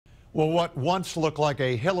Well, what once looked like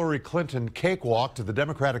a Hillary Clinton cakewalk to the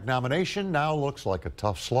Democratic nomination now looks like a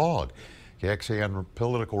tough slog. KXAN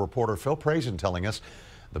political reporter Phil Prazen telling us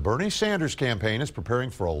the Bernie Sanders campaign is preparing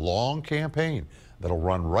for a long campaign that'll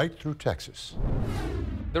run right through Texas.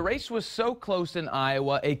 The race was so close in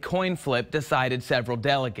Iowa, a coin flip decided several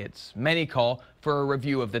delegates. Many call for a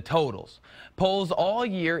review of the totals. Polls all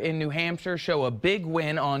year in New Hampshire show a big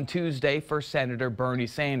win on Tuesday for Senator Bernie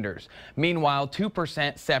Sanders. Meanwhile,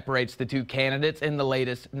 2% separates the two candidates in the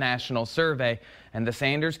latest national survey, and the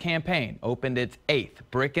Sanders campaign opened its 8th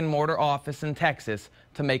brick-and-mortar office in Texas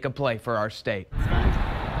to make a play for our state.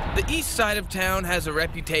 The east side of town has a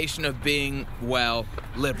reputation of being, well,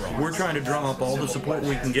 liberal. We're trying to drum up all the support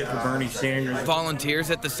we can get for Bernie Sanders.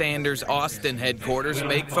 Volunteers at the Sanders Austin headquarters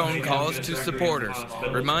make phone calls to supporters,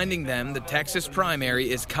 reminding them the Texas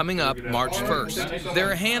primary is coming up March 1st. There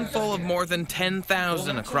are a handful of more than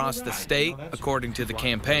 10,000 across the state, according to the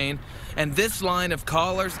campaign, and this line of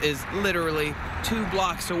callers is literally 2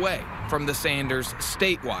 blocks away from the Sanders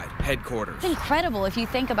statewide headquarters. It's incredible if you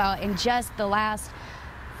think about in just the last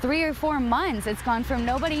 3 or 4 months, it's gone from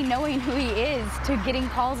nobody knowing who he is to getting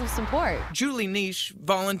calls of support. Julie Niche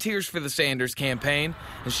volunteers for the Sanders campaign,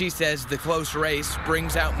 and she says the close race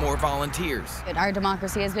brings out more volunteers. Our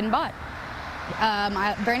democracy has been bought.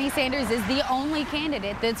 Bernie Sanders is the only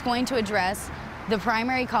candidate that's going to address the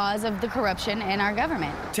primary cause of the corruption in our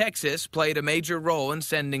government. Texas played a major role in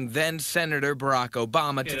sending then-Senator Barack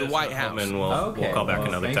Obama to the White House. We'll call back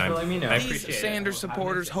another time. I These Sanders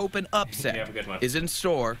supporters hope an upset is in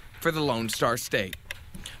store for the Lone Star State.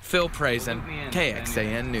 Phil Prazen,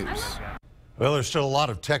 KXAN News. Well, there's still a lot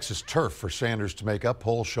of Texas turf for Sanders to make up.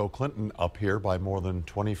 Polls show Clinton up here by more than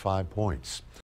 25 points.